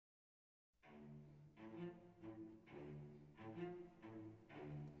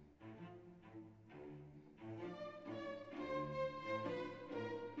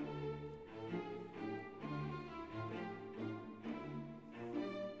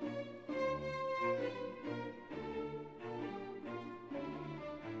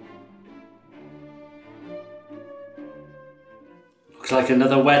look like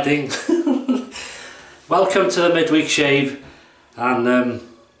another wedding. Welcome to the midweek shave, and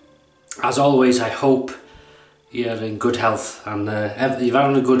as always I hope you're in good health and you're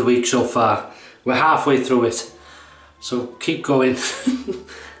having a good week so far. We're halfway through it, so keep going.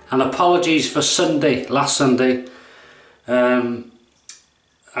 And apologies for Sunday, last Sunday. I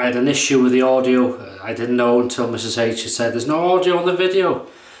had an issue with the audio. I didn't know until Mrs H had said there's no audio on the video.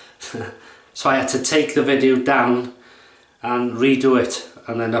 So I had to take the video down and redo it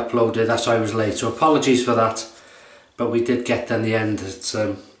and then upload it. That's why I was late, so apologies for that, but we did get there in the end.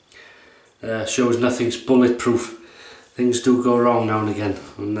 It shows nothing's bulletproof. Things do go wrong now and again,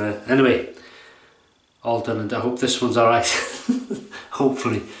 and anyway, all done, and I hope this one's alright.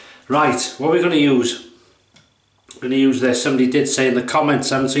 Hopefully. Right, what are we going to use? We're going to use this. Somebody did say in the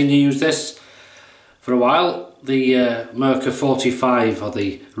comments I haven't seen you use this for a while, the Merkur 45, or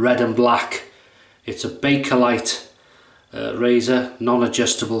the red and black. It's a Bakelite razor,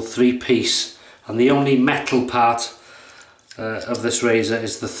 non-adjustable, 3-piece, and the only metal part of this razor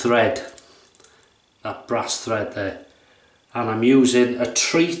is the thread, that brass thread there. And I'm using a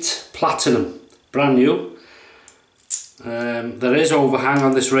Treet Platinum, brand new. There is overhang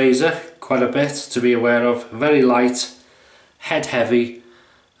on this razor, quite a bit to be aware of. Very light, head heavy.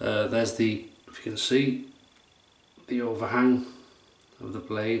 There's the, if you can see, the overhang of the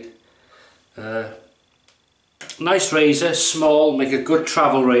blade. Nice razor, small, make a good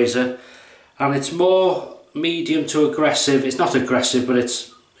travel razor, and it's more medium to aggressive. It's not aggressive, but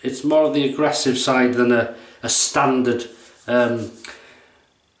it's more on the aggressive side than a standard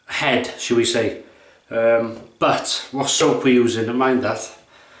head, shall we say. But what soap we're using, and mind that,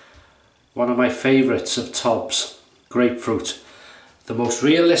 one of my favourites of Tob's, Grapefruit. The most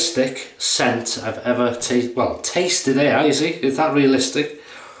realistic scent I've ever tasted there, you see, it's that realistic,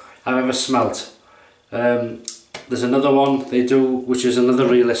 I've ever smelt. There's another one they do which is another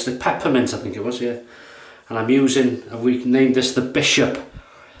realistic, peppermint I think it was, yeah. And I'm using, we named this the Bishop.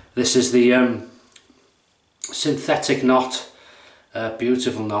 This is the synthetic knot,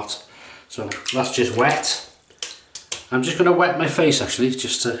 beautiful knot. So that's just wet. I'm just going to wet my face actually,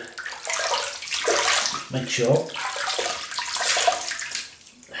 just to make sure.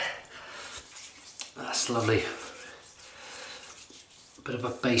 That's lovely. Bit of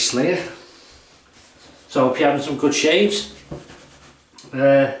a base layer. So I hope you're having some good shaves.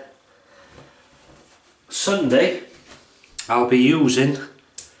 Sunday I'll be using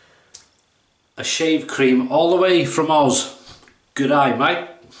a shave cream all the way from Oz. Good eye, mate.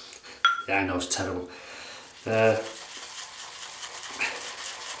 Yeah, I know it's terrible.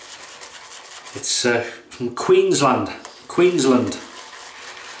 It's from Queensland,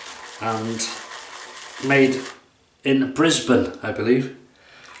 and made in Brisbane, I believe.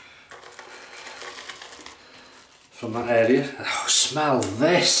 From that area. Oh, smell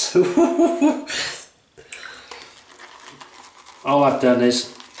this! All I've done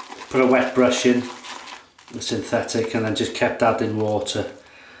is put a wet brush in, the synthetic, and then just kept adding water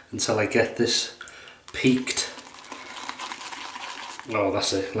until I get this peaked. Oh,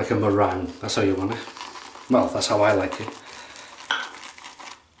 that's it, like a meringue. That's how you want it. Well, that's how I like it.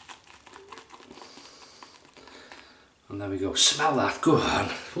 And there we go. Smell that. Go on.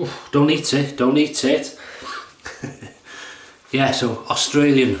 Ooh, don't eat it. Don't eat it. Yeah, so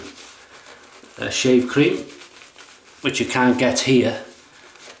Australian shave cream, which you can't get here.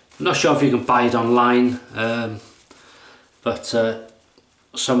 I'm not sure if you can buy it online, but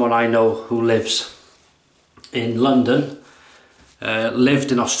someone I know who lives in London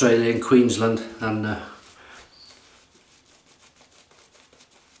lived in Australia, in Queensland, and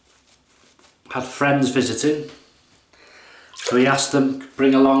had friends visiting, so he asked them to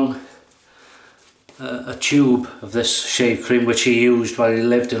bring along a tube of this shave cream, which he used while he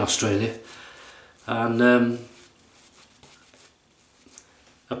lived in Australia, and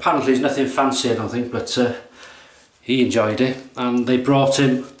apparently it's nothing fancy, I don't think, but he enjoyed it, and they brought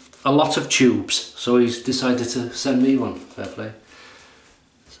him a lot of tubes, so he's decided to send me one. Fair play.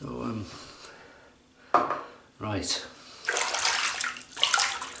 So right,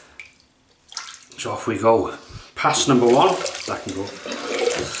 so off we go. Pass number one, that can go.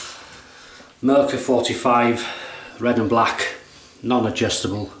 Merkur 45, red and black,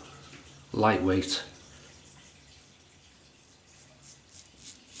 non-adjustable, lightweight.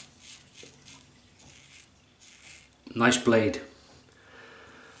 Nice blade.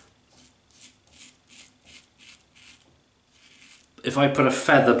 If I put a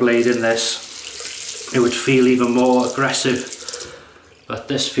feather blade in this, it would feel even more aggressive, but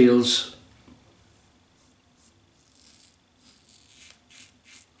this feels,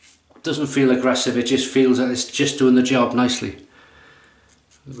 doesn't feel aggressive, it just feels that it's just doing the job nicely.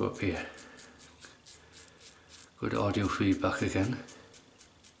 We'll go up here. Good audio feedback again.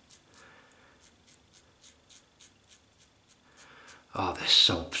 Oh, this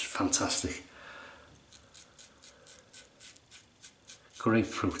soap's fantastic.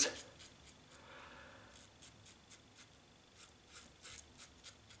 Grapefruit.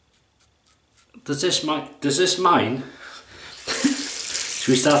 Does this mine?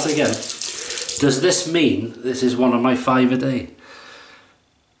 Should we start again? Does this mean this is one of my 5 a day?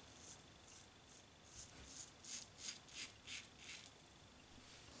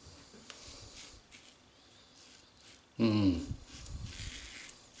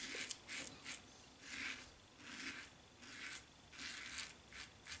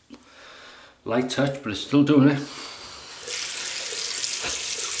 Light touch, but it's still doing it.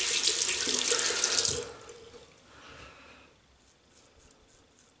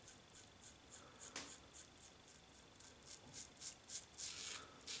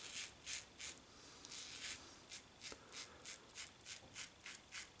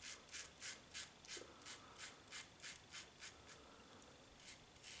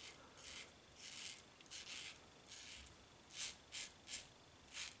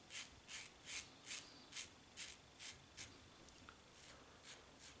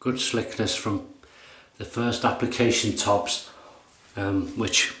 Good slickness from the first application tops,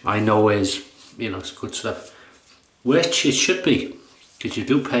 which I know is, you know, it's good stuff, which it should be, because you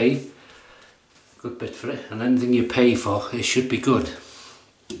do pay a good bit for it, and anything you pay for, it should be good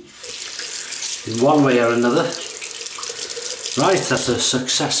in one way or another. Right, that's a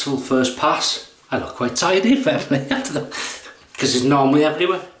successful first pass. I look quite tidy because it's normally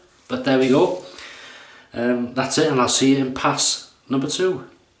everywhere, but there we go. That's it, and I'll see you in pass number 2.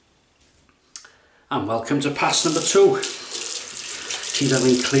 And welcome to pass number 2. Keep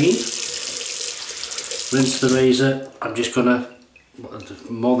everything clean. Rinse the razor. I'm just gonna,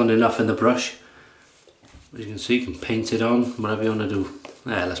 more than enough in the brush. As you can see, you can paint it on, whatever you want to do.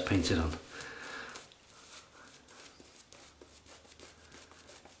 Yeah, let's paint it on.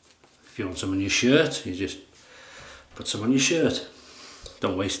 If you want some on your shirt, you just put some on your shirt.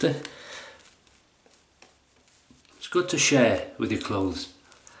 Don't waste it. It's good to share with your clothes.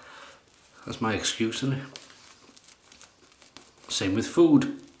 That's my excuse, isn't it? Same with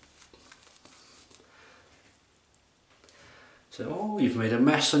food. So, oh, you've made a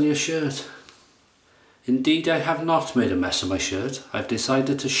mess on your shirt. Indeed, I have not made a mess on my shirt. I've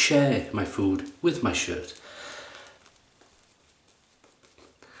decided to share my food with my shirt.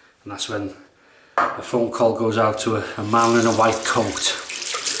 And that's when a phone call goes out to a man in a white coat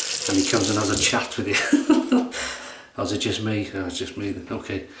and he comes and has a chat with you. Or is it just me? Oh, it's just me then.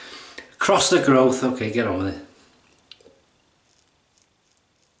 Okay. Cross the growth. Okay, get on with it.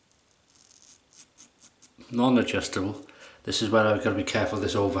 Non-adjustable. This is where I've got to be careful of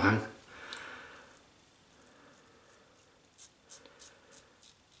this overhang.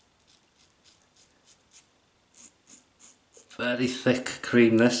 Very thick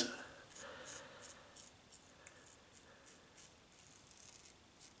cream this.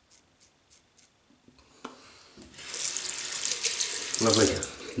 Lovely.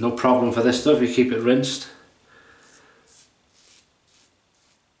 No problem for this stuff, you keep it rinsed.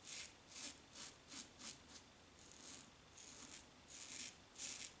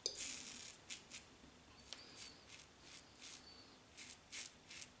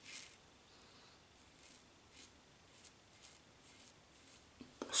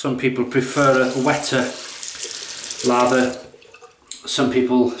 Some people prefer a wetter lather, some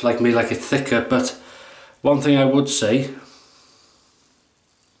people like me like it thicker, but one thing I would say,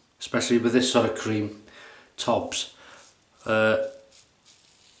 especially with this sort of cream tobs,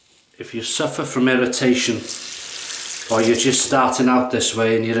 if you suffer from irritation or you're just starting out this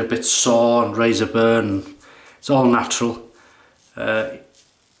way and you're a bit sore and razor burn, it's all natural.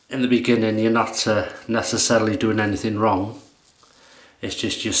 In the beginning you're not necessarily doing anything wrong, it's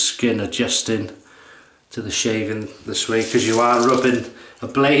just your skin adjusting to the shaving this way, because you are rubbing a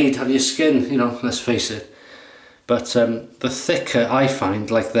blade on your skin, you know, let's face it. But the thicker, I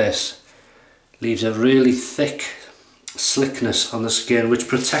find, like this, leaves a really thick slickness on the skin which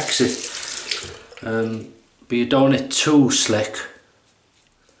protects it. But you don't want it too slick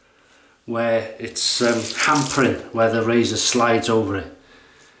where it's hampering, where the razor slides over it,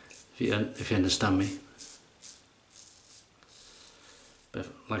 if you understand me. But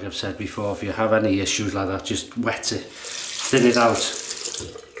like I've said before, if you have any issues like that, just wet it, thin it out.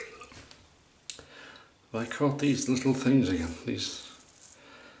 I caught these little things again, these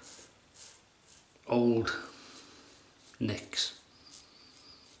old nicks.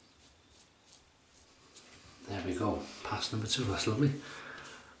 There we go, pass number 2, that's lovely.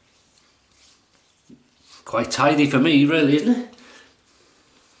 Quite tidy for me really, isn't it?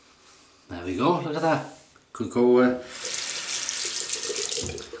 There we go, look at that. Could go,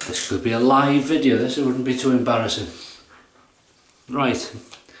 this could be a live video, this, it wouldn't be too embarrassing. Right.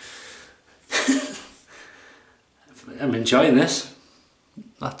 I'm enjoying this.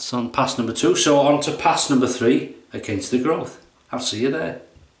 That's on pass number 2. So on to pass number 3, against the growth. I'll see you there.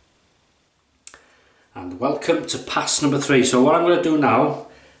 And welcome to pass number 3. So what I'm going to do now,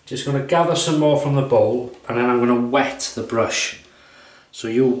 just going to gather some more from the bowl, and then I'm going to wet the brush. So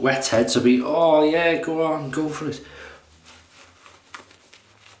you wet heads will be, oh yeah, go on, go for it.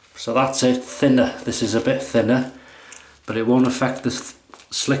 So that's it, thinner. This is a bit thinner, but it won't affect the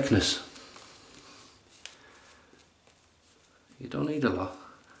slickness. You don't need a lot.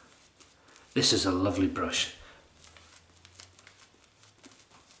 This is a lovely brush.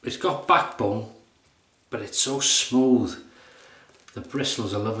 It's got backbone, but it's so smooth. The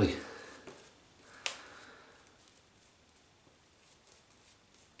bristles are lovely.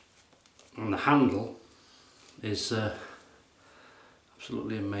 And the handle is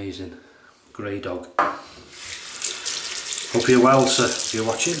absolutely amazing. Grey dog. Hope you're well, sir, if you're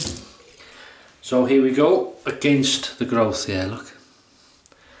watching. So here we go, against the growth. Yeah, look.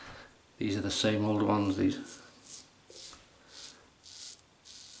 These are the same old ones, these.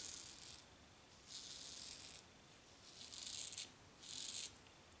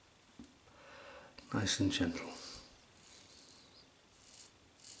 Nice and gentle.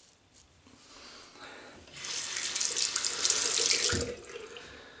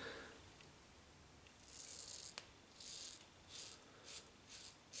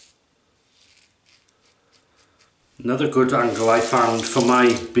 Another good angle I found for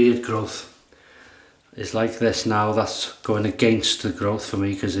my beard growth is like this now. That's going against the growth for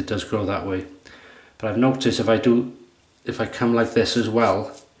me because it does grow that way. But I've noticed if I come like this as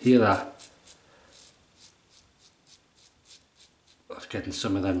well, hear that? That's getting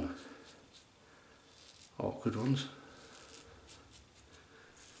some of them awkward ones.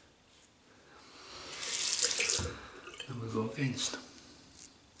 And we go against.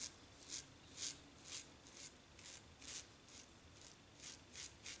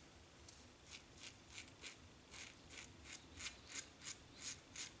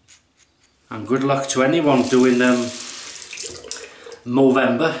 And good luck to anyone doing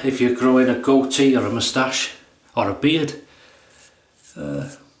Movember if you're growing a goatee or a moustache or a beard.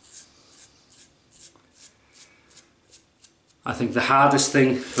 I think the hardest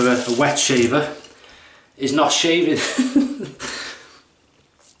thing for a wet shaver is not shaving.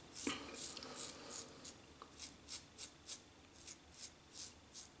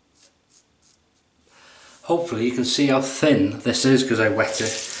 Hopefully you can see how thin this is because I wet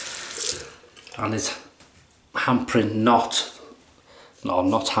it. And it's hampering not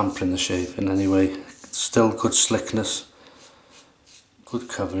hampering the shave in any way. Still good slickness, good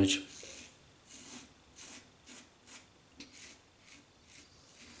coverage.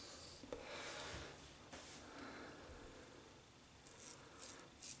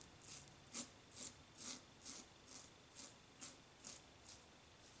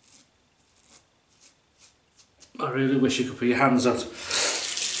 I really wish you could put your hands out to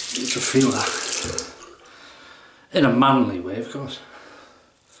feel that. In a manly way, of course.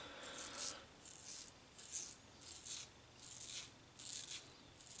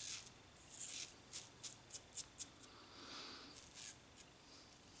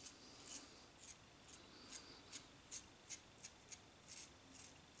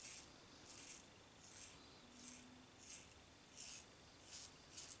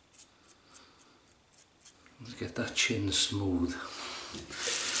 Let's get that chin smooth.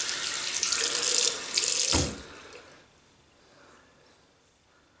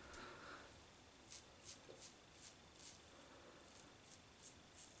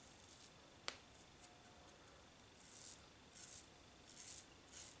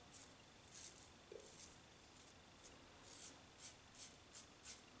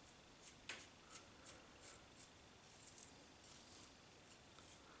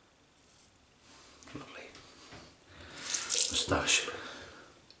 Lovely. Moustache.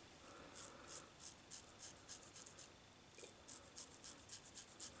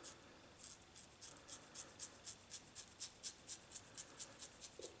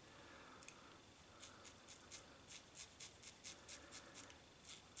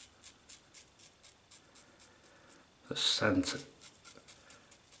 The scent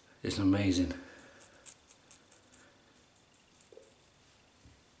is amazing.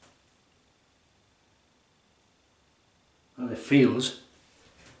 And it feels,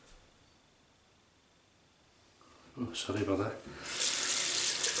 oh sorry about that,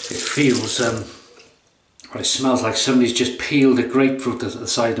 it feels Well, it smells like somebody's just peeled a grapefruit at the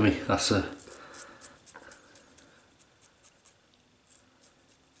side of me. That's a...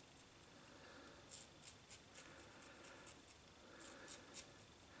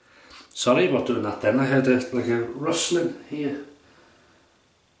 Sorry about doing that then, I heard like a rustling here.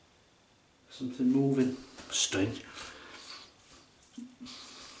 Something moving. Strange.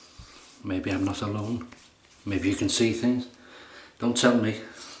 Maybe I'm not alone. Maybe you can see things. Don't tell me.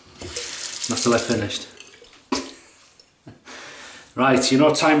 Not till I've finished. Right, you know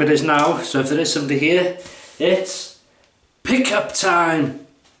what time it is now, so if there is somebody here, it's pick-up time!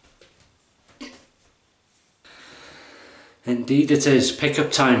 Indeed it is,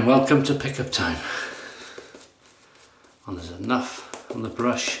 pick-up time. Welcome to pick-up time. And there's enough on the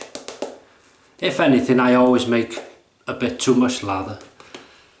brush. If anything, I always make a bit too much lather.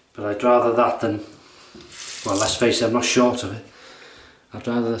 But I'd rather that than, well, let's face it, I'm not short of it. I'd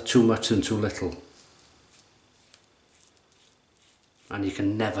rather too much than too little. And you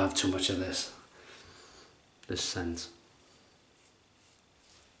can never have too much of this scent.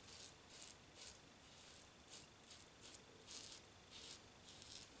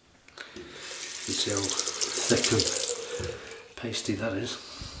 You see how thick and pasty that is.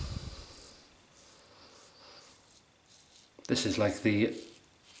 This is like a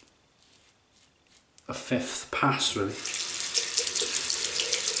fifth pass, really.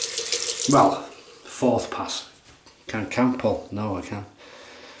 Well, fourth pass. Can't count, Paul. No, I can't.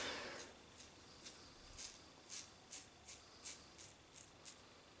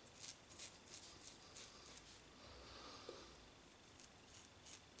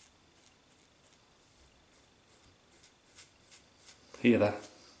 Hear that?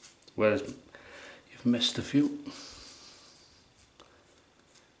 Whereas you've missed a few.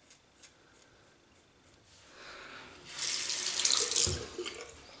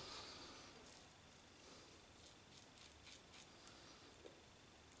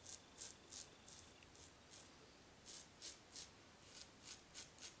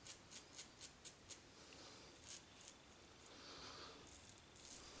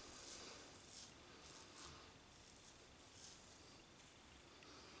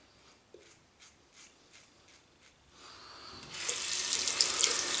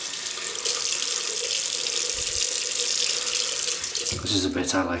 This is a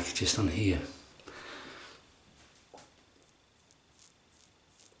bit I like just on here.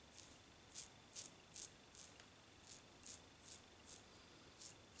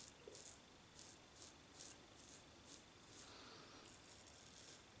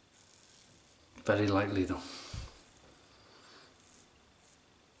 Very lightly though.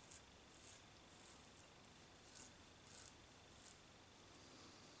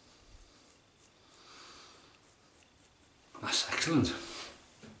 That's excellent.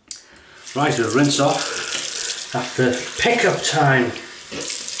 Right, we'll rinse off after pick-up time.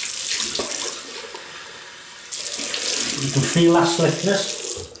 You can feel that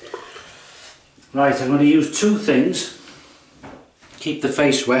slickness. Right, I'm going to use two things. Keep the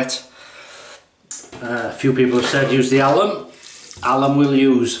face wet. A few people have said use the alum. Alum we'll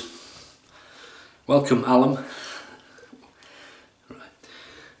use. Welcome, alum. Right.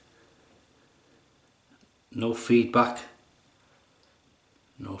 No feedback.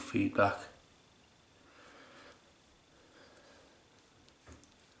 No feedback.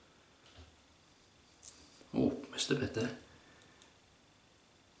 Oh, missed a bit there.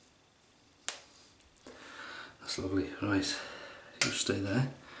 That's lovely. Right, you stay there.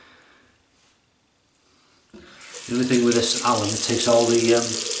 The only thing with this alum, it takes all the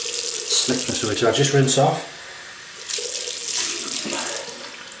slickness away, so I'll just rinse off.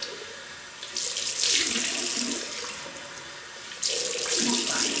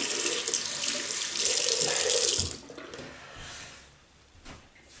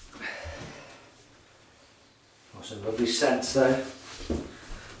 Oh, some lovely scents there.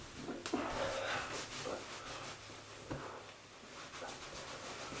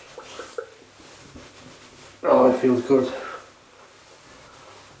 Oh, it feels good.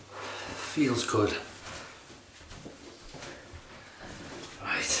 Feels good.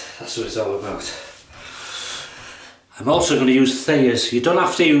 Right, that's what it's all about. I'm also going to use Thayers. You don't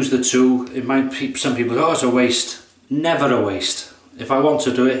have to use the two. It might be, some people go, oh, it's a waste. Never a waste. If I want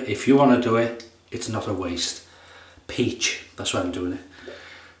to do it, if you want to do it, it's not a waste. Peach, that's why I'm doing it.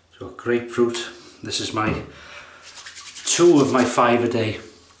 So grapefruit. This is my 2 of my 5 a day.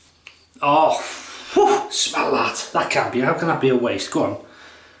 Oh. Whew, smell that. That can't be. How can that be a waste? Go on.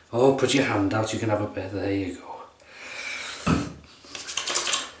 Oh, put your hand out. You can have a bit. There you go.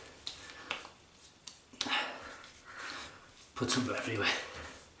 Put some everywhere.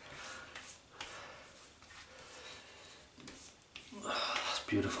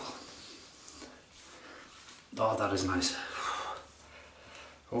 beautiful. Oh, that is nice.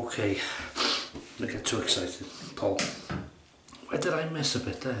 Okay, don't get too excited, Paul. Where did I miss a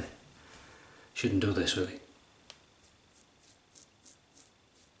bit there? Shouldn't do this really.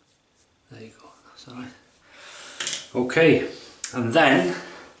 There you go, that's alright. Okay, and then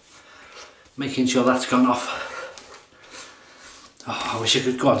making sure that's gone off. Oh, I wish I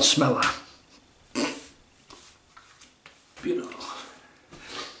could go and smell that. Beautiful.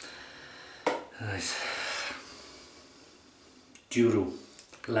 Right. Duro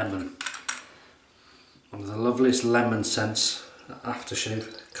lemon. One of the loveliest lemon scents,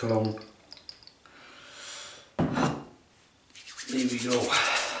 aftershave cologne. Here we go.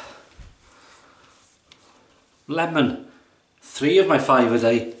 Lemon. 3 of my 5 a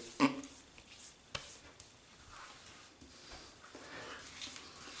day.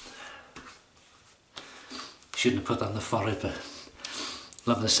 Shouldn't have put that on the forehead, but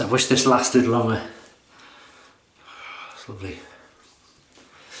love this. I wish this lasted longer. It's lovely.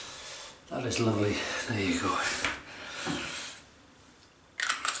 That is lovely. There you go.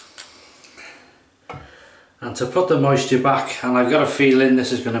 And to put the moisture back, and I've got a feeling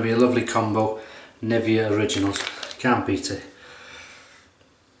this is going to be a lovely combo, Nivea Originals. Can't beat it.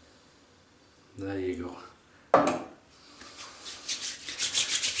 There you go.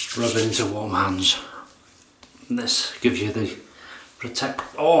 Rub it into warm hands. And this gives you the protect.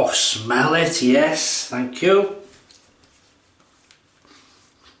 Oh, smell it, yes, thank you.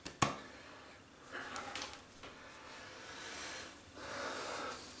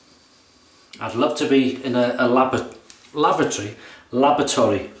 I'd love to be in a laboratory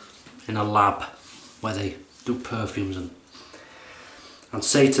in a lab where they do perfumes and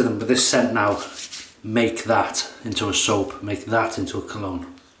say to them, with this scent now, make that into a soap, make that into a cologne.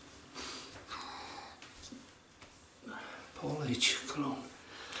 Paul H. cologne.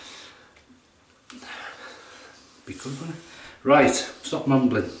 Be good, wouldn't it? Right, stop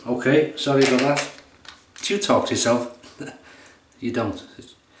mumbling. Okay, sorry about that. Do you talk to yourself? You don't.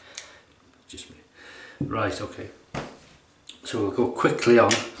 It's just me. Right, okay. So we'll go quickly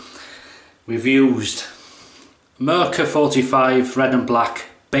on. We've used Merkur 45 red and black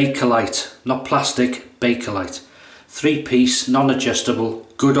Bakelite, not plastic, Bakelite. 3-piece, non-adjustable,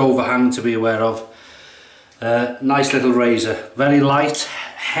 good overhang to be aware of. Nice little razor, very light,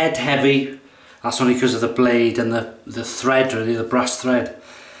 head heavy. That's only because of the blade and the thread, really, the brass thread.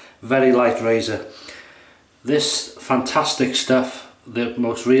 Very light razor. This fantastic stuff, the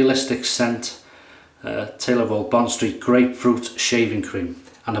most realistic scent, Taylor of Old Bond Street Grapefruit shaving cream,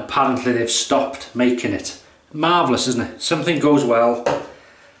 and apparently they've stopped making it. Marvellous, isn't it? Something goes well.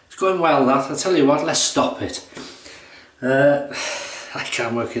 It's going well, that. I tell you what, let's stop it. I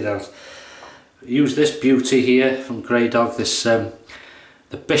can't work it out. Use this beauty here from Grey Dog, this the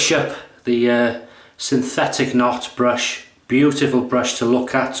Bishop, the synthetic knot brush. Beautiful brush to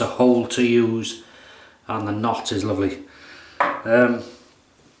look at, to hold, to use, and the knot is lovely.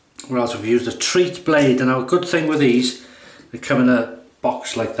 What else have we used? A Treet blade, and a good thing with these, they come in a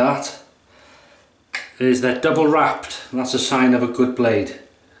box like that, is they're double wrapped, and that's a sign of a good blade.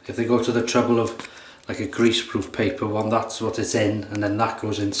 If they go to the trouble of like a greaseproof paper one, that's what it's in, and then that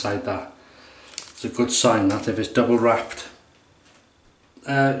goes inside that. It's a good sign that if it's double wrapped.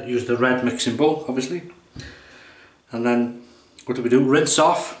 Use the red mixing bowl, obviously, and then what do we do? Rinse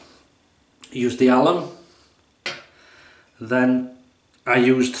off. Use the alum. Then I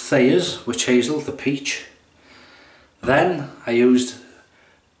used Thayer's Witch Hazel, the peach. Then I used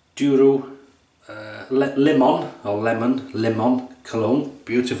Duro lemon cologne,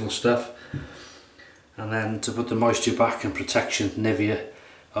 beautiful stuff. And then to put the moisture back and protection, Nivea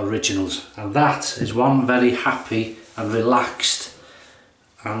Originals. And that is one very happy and relaxed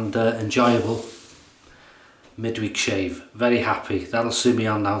and enjoyable midweek shave. Very happy. That'll suit me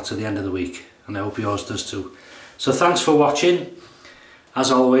on now to the end of the week, and I hope yours does too. So thanks for watching.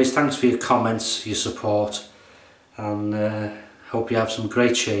 As always, thanks for your comments, your support, and hope you have some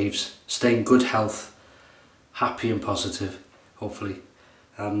great shaves. Stay in good health, happy and positive, hopefully.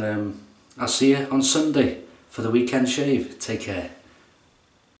 And I'll see you on Sunday for the weekend shave. Take care.